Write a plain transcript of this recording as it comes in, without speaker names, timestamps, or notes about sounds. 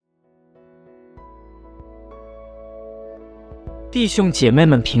弟兄姐妹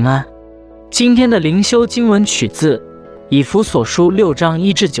们平安。今天的灵修经文取自以弗所书6章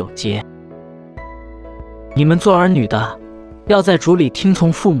1至9节。你们做儿女的，要在主里听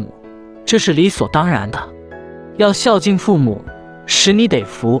从父母，这是理所当然的。要孝敬父母，使你得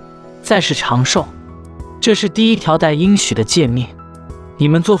福，在世长寿。这是第一条带应许的诫命。你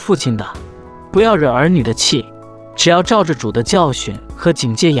们做父亲的，不要惹儿女的气，只要照着主的教训和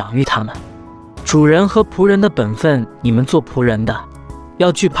警戒养育他们。主人和仆人的本分，你们做仆人的，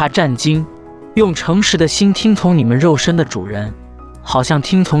要惧怕战兢，用诚实的心听从你们肉身的主人，好像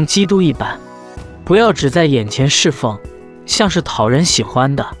听从基督一般。不要只在眼前侍奉，像是讨人喜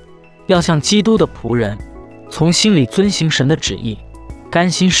欢的，要像基督的仆人，从心里遵行神的旨意，甘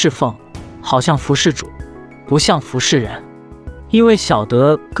心侍奉，好像服侍主，不像服侍人。因为晓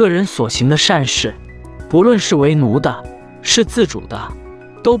得个人所行的善事，不论是为奴的，是自主的，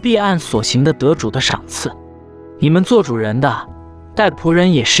都必按所行的得主的赏赐。你们做主人的，待仆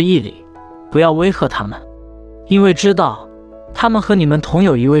人也是义理，不要威吓他们，因为知道他们和你们同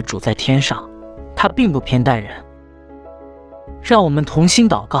有一位主在天上，他并不偏待人。让我们同心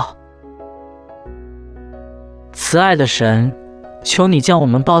祷告。慈爱的神，求你将我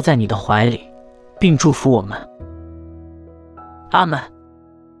们抱在你的怀里，并祝福我们。阿们。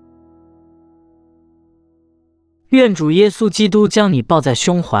愿主耶稣基督将你抱在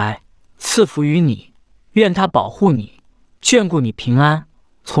胸怀，赐福于你，愿他保护你，眷顾你平安，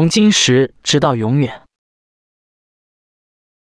从今时直到永远。